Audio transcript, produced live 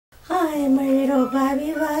Hi, my little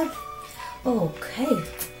Bobby Bob. Okay.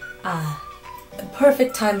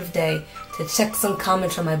 Perfect time of day to check some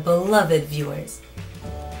comments from my beloved viewers.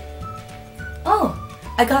 Oh,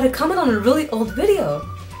 I got a comment on a really old video.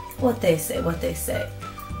 What they say. What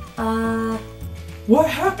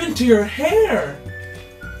happened to your hair?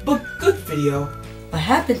 But good video. What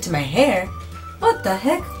happened to my hair? What the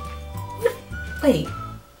heck? Wait,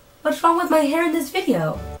 what's wrong with my hair in this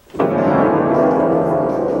video?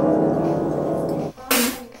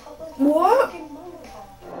 What?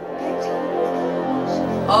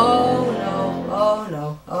 Oh no, oh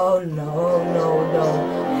no, oh no, no.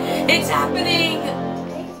 It's happening!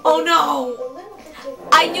 Oh no!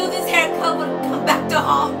 I knew this haircut would come back to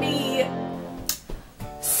haunt me!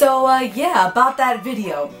 So yeah, about that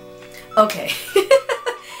video. Okay.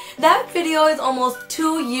 That video is almost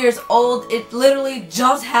 2 years old. It literally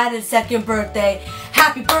just had its second birthday.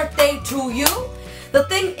 Happy birthday to you! The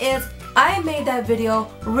thing is, I made that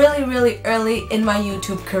video really early in my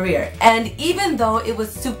YouTube career, and even though it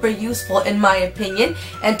was super useful in my opinion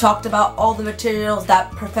and talked about all the materials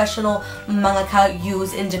that professional mangaka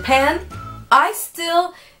use in Japan, I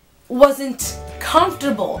still wasn't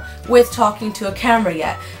comfortable with talking to a camera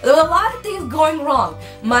yet. There were a lot of things going wrong.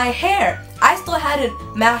 My hair, I still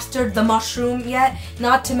hadn't mastered the mushroom yet,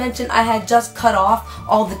 not to mention I had just cut off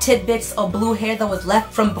all the tidbits of blue hair that was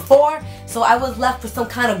left from before, so I was left with some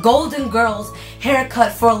kind of golden girl's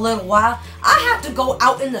haircut for a little while. I had to go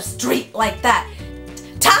out in the street like that.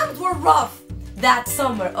 Times were rough that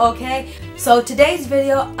summer, okay? So today's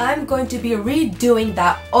video, I'm going to be redoing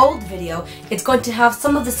that old video. It's going to have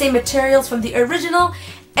some of the same materials from the original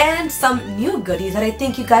and some new goodies that I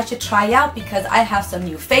think you guys should try out because I have some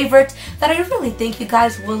new favorites that I really think you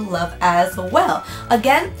guys will love as well.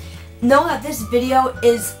 Again, know that this video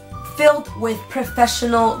is filled with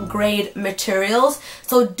professional grade materials,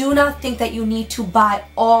 so do not think that you need to buy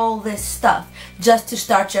all this stuff just to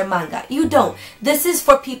start your manga. You don't. This is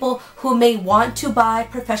for people who may want to buy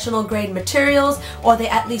professional grade materials, or they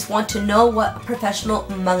at least want to know what professional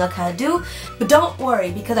mangaka do. But don't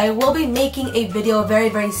worry, because I will be making a video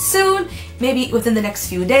very soon, maybe within the next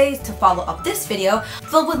few days, to follow up this video,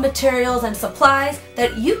 filled with materials and supplies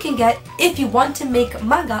that you can get if you want to make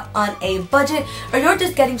manga on a budget, or you're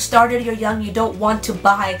just getting started, you're young, you don't want to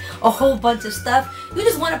buy a whole bunch of stuff, you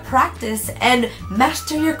just want to practice and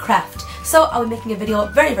master your craft. So I'll be making a video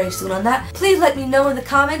very soon on that. Please let me know in the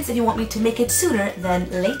comments if you want me to make it sooner than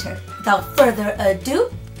later. Without further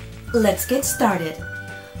ado, let's get started.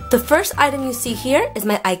 The first item you see here is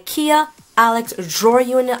my IKEA Alex drawer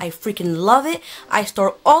unit. I freaking love it. I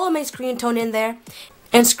store all of my screen tone in there.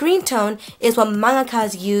 And screen tone is what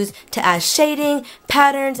mangakas use to add shading,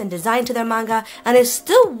 patterns, and design to their manga, and is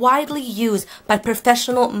still widely used by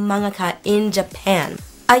professional mangaka in Japan.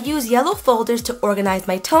 I use yellow folders to organize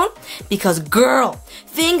my tone because, girl,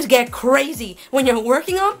 things get crazy when you're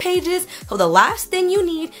working on pages, so the last thing you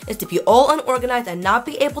need is to be all unorganized and not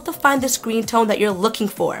be able to find the screen tone that you're looking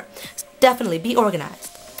for. So definitely be organized.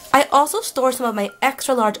 I also store some of my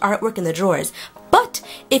extra large artwork in the drawers, but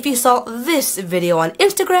if you saw this video on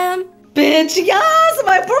Instagram, bitch, yes,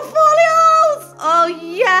 my portfolios! Oh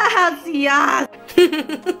yes!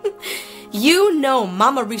 You know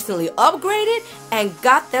mama recently upgraded and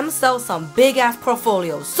got themselves some big ass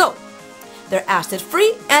portfolios. So, they're acid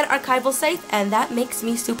free and archival safe, and that makes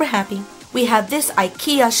me super happy. We have this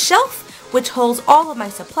IKEA shelf which holds all of my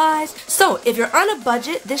supplies. So, if you're on a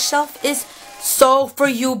budget, this shelf is so for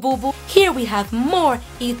you, boo boo. Here we have more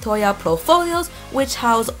Itoya Profolios which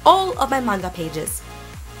house all of my manga pages.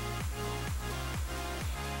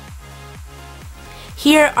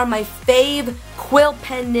 Here are my fave quill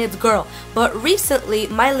pen nibs, girl, but recently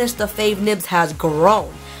my list of fave nibs has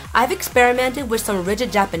grown. I've experimented with some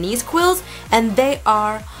rigid Japanese quills and they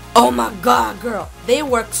are, oh my god, girl, they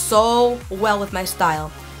work so well with my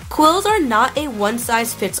style. Quills are not a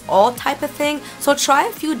one-size-fits-all type of thing, so try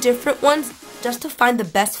a few different ones just to find the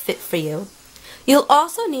best fit for you. You'll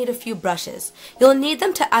also need a few brushes. You'll need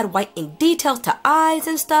them to add white ink details to eyes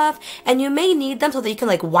and stuff, and you may need them so that you can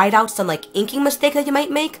white out some inking mistakes that you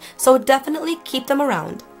might make, so definitely keep them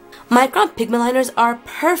around. Micron pigment liners are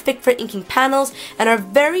perfect for inking panels and are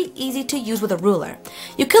very easy to use with a ruler.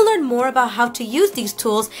 You can learn more about how to use these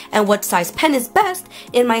tools and what size pen is best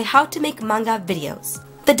in my how to make manga videos.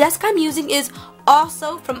 The desk I'm using is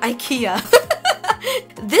also from IKEA.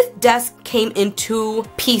 This desk came in 2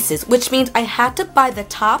 pieces, which means I had to buy the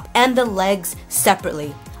top and the legs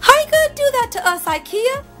separately. How you gonna do that to us,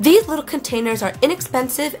 IKEA? These little containers are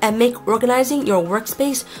inexpensive and make organizing your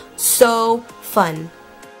workspace so fun.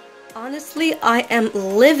 Honestly, I am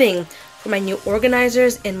living for my new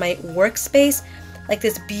organizers in my workspace. Like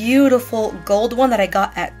this beautiful gold one that I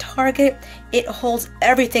got at Target. It holds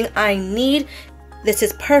everything I need. This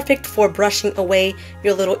is perfect for brushing away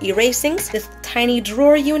your little erasings. This tiny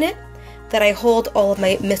drawer unit that I hold all of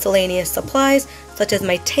my miscellaneous supplies, such as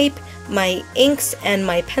my tape, my inks, and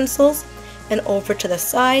my pencils. And over to the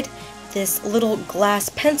side, this little glass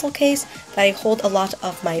pencil case that I hold a lot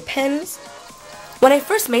of my pens. When I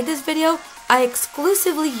first made this video, I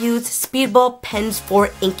exclusively used Speedball pens for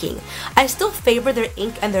inking. I still favor their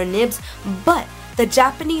ink and their nibs, but the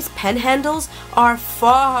Japanese pen handles are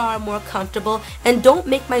far more comfortable and don't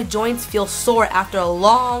make my joints feel sore after a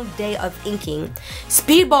long day of inking.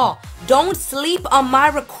 Speedball, don't sleep on my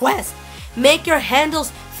request. Make your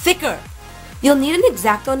handles thicker. You'll need an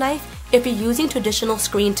X-Acto knife if you're using traditional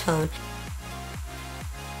screen tone.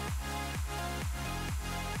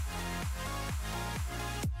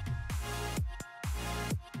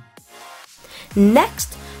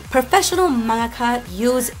 Next, professional mangaka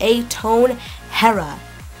use a tone hera.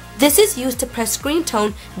 This is used to press screen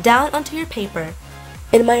tone down onto your paper.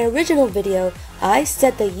 In my original video, I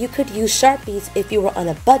said that you could use Sharpies if you were on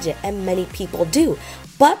a budget, and many people do.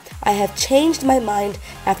 But I have changed my mind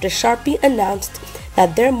after Sharpie announced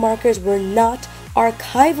that their markers were not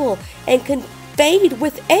archival and can fade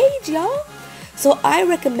with age, y'all. So I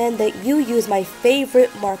recommend that you use my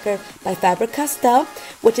favorite marker by Faber-Castell,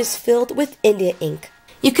 which is filled with India ink.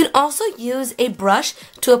 You can also use a brush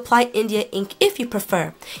to apply India ink if you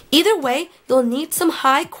prefer. Either way, you'll need some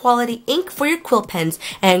high quality ink for your quill pens.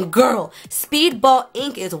 And girl, Speedball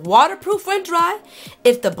ink is waterproof when dry.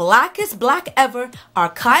 It's the blackest black ever,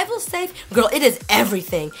 archival safe. Girl, it is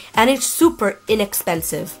everything. And it's super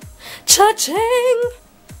inexpensive. Cha-ching!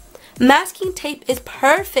 Masking tape is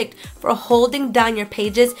perfect for holding down your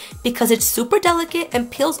pages because it's super delicate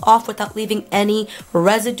and peels off without leaving any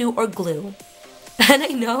residue or glue. And I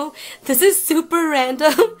know this is super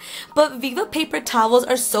random, but Viva paper towels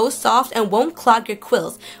are so soft and won't clog your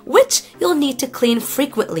quills, which you'll need to clean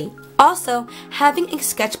frequently. Also, having a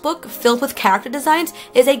sketchbook filled with character designs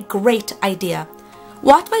is a great idea.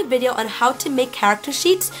 Watch my video on how to make character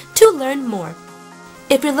sheets to learn more.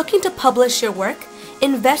 If you're looking to publish your work,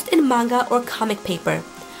 invest in manga or comic paper.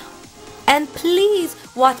 And please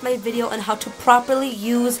watch my video on how to properly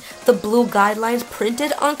use the blue guidelines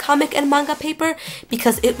printed on comic and manga paper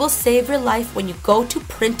because it will save your life when you go to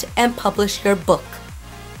print and publish your book.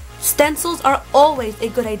 Stencils are always a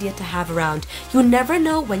good idea to have around. You never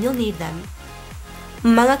know when you'll need them.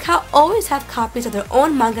 Mangaka always have copies of their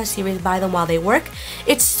own manga series by them while they work.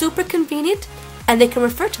 It's super convenient and they can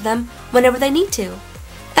refer to them whenever they need to.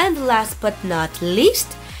 And last but not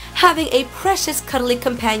least, having a precious cuddly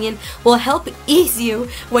companion will help ease you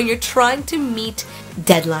when you're trying to meet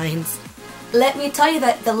deadlines. Let me tell you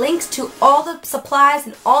that the links to all the supplies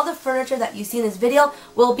and all the furniture that you see in this video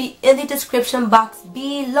will be in the description box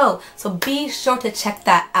below, so be sure to check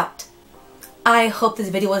that out. I hope this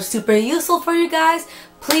video was super useful for you guys.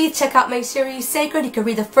 Please check out my series Sacred. You can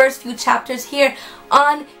read the first few chapters here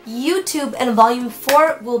on YouTube, and volume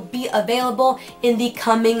 4 will be available in the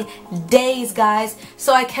coming days, guys.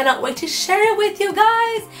 So I cannot wait to share it with you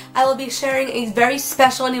guys. I will be sharing a very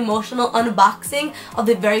special and emotional unboxing of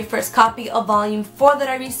the very first copy of volume 4 that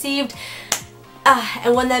I received.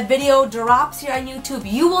 And when that video drops here on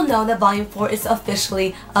YouTube, you will know that volume 4 is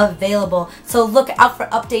officially available. So look out for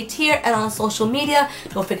updates here and on social media.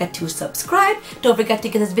 Don't forget to subscribe. Don't forget to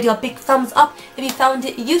give this video a big thumbs up if you found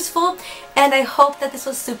it useful. And I hope that this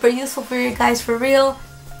was super useful for you guys for real.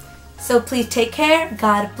 So please take care,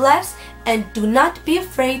 God bless, and do not be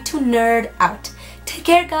afraid to nerd out. Take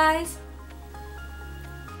care, guys.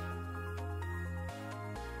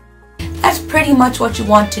 That's pretty much what you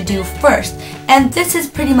want to do first, and this is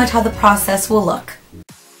pretty much how the process will look.